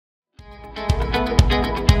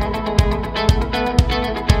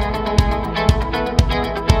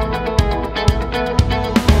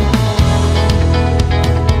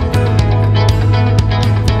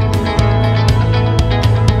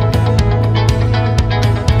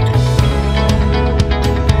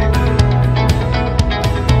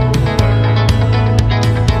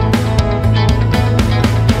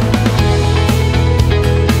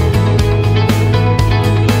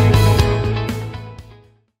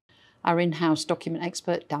Our in-house document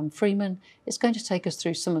expert, Dan Freeman, is going to take us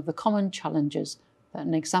through some of the common challenges that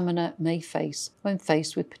an examiner may face when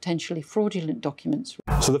faced with potentially fraudulent documents.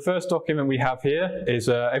 So the first document we have here is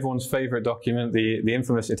everyone's favourite document, the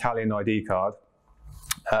infamous Italian ID card.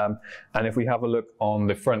 And if we have a look on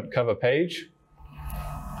the front cover page,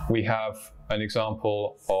 we have an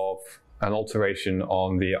example of an alteration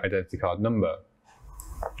on the identity card number.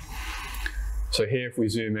 So here, if we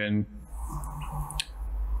zoom in,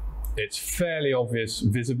 it's fairly obvious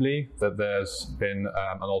visibly that there's been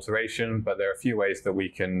an alteration, but there are a few ways that we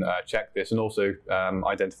can check this and also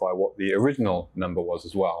identify what the original number was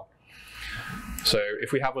as well. So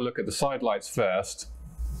if we have a look at the side lights first,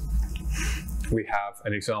 we have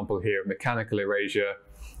an example here of mechanical erasure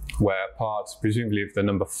where parts, presumably the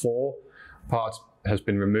number 4, part has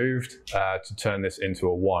been removed to turn this into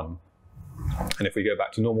a 1. And if we go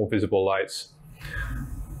back to normal visible lights,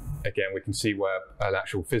 again, we can see where an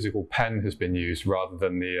actual physical pen has been used rather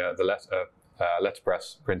than the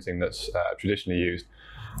letterpress printing that's traditionally used.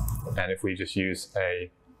 And if we just use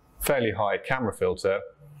a fairly high camera filter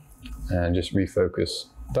and just refocus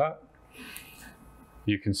that,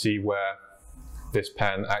 you can see where this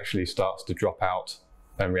pen actually starts to drop out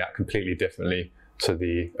and react completely differently to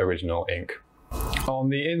the original ink. On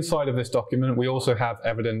the inside of this document, we also have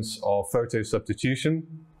evidence of photo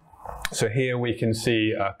substitution. So here we can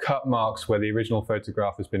see cut marks where the original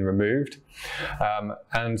photograph has been removed.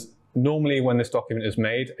 And normally when this document is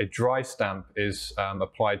made, a dry stamp is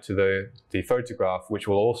applied to the photograph, which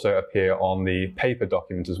will also appear on the paper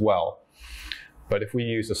document as well. But if we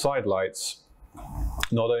use the side lights,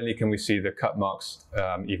 not only can we see the cut marks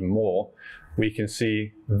even more, we can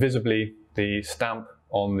see visibly the stamp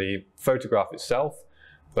on the photograph itself,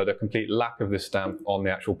 but a complete lack of this stamp on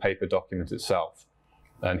the actual paper document itself.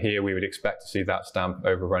 And here we would expect to see that stamp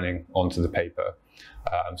overrunning onto the paper.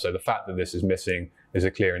 So the fact that this is missing is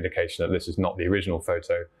a clear indication that this is not the original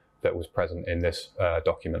photo that was present in this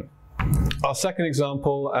document. Our second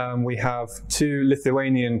example, we have 2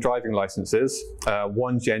 Lithuanian driving licenses,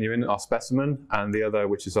 one genuine, our specimen, and the other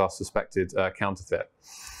which is our suspected counterfeit.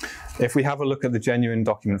 If we have a look at the genuine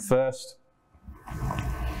document first,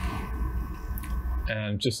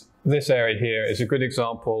 and just this area here is a good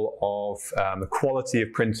example of the quality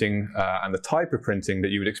of printing and the type of printing that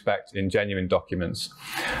you would expect in genuine documents.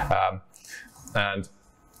 And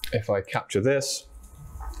if I capture this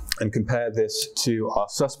and compare this to our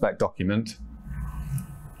suspect document,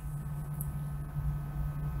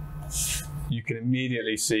 you can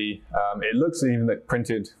immediately see it looks even that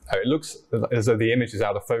printed, it looks as though the image is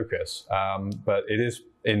out of focus, but it is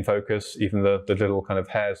in focus. Even the little kind of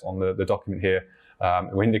hairs on the document here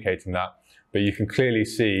are indicating that, but you can clearly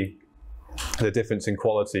see the difference in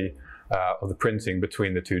quality of the printing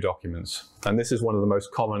between the 2 documents. And this is one of the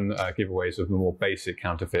most common giveaways of the more basic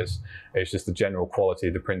counterfeits. It's just the general quality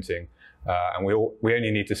of the printing. And we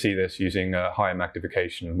only need to see this using higher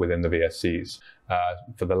magnification within the VSCs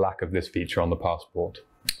for the lack of this feature on the passport.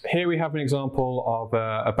 Here we have an example of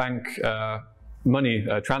a bank money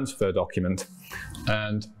transfer document.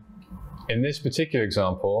 And in this particular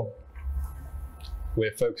example,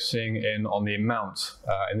 we're focusing in on the amount,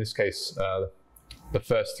 in this case, the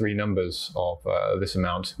first 3 numbers of this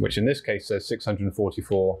amount, which in this case says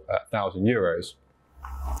 644,000 euros.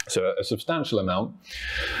 So a substantial amount,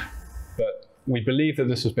 but we believe that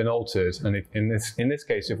this has been altered. And in this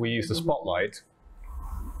case, if we use the spotlight,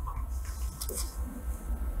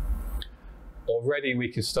 already we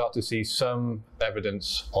can start to see some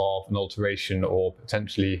evidence of an alteration or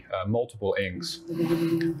potentially multiple inks.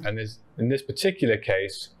 And in this particular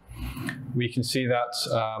case, we can see that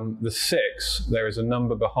the 6, there is a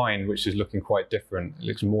number behind which is looking quite different. It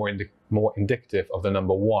looks more indicative of the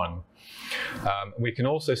number 1. We can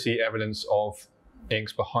also see evidence of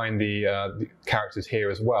inks behind the characters here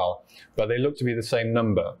as well, but they look to be the same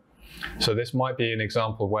number. So this might be an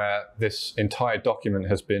example where this entire document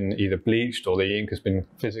has been either bleached or the ink has been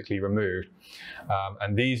physically removed,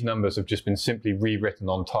 and these numbers have just been simply rewritten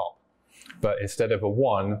on top. But instead of a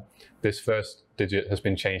 1, this first digit has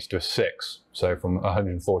been changed to a 6, so from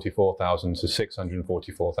 144,000 to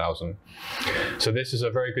 644,000. So this is a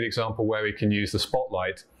very good example where we can use the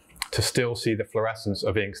spotlight to still see the fluorescence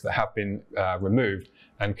of inks that have been removed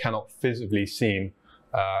and cannot visibly seen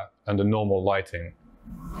under normal lighting.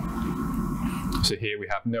 So here we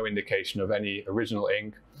have no indication of any original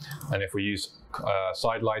ink, and if we use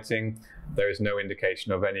side lighting, there is no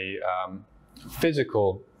indication of any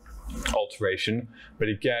physical alteration, but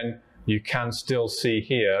again, you can still see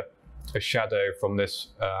here a shadow from this,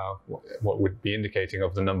 what would be indicating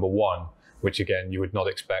of the number 1, which again, you would not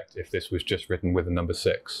expect if this was just written with a number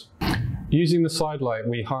 6. Using the side light,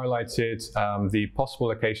 we highlighted the possible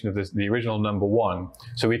location of the original number 1.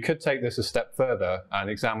 So we could take this a step further and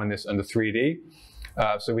examine this under 3D.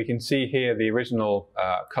 So we can see here the original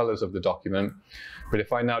colors of the document. But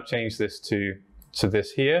if I now change this to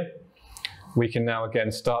this here, we can now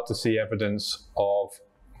again start to see evidence of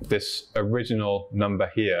this original number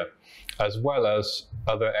here, as well as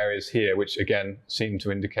other areas here, which again seem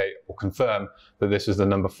to indicate or confirm that this is the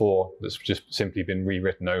number 4 that's just simply been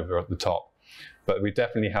rewritten over at the top. But we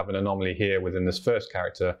definitely have an anomaly here within this first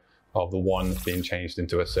character of the 1 being changed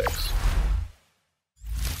into a 6.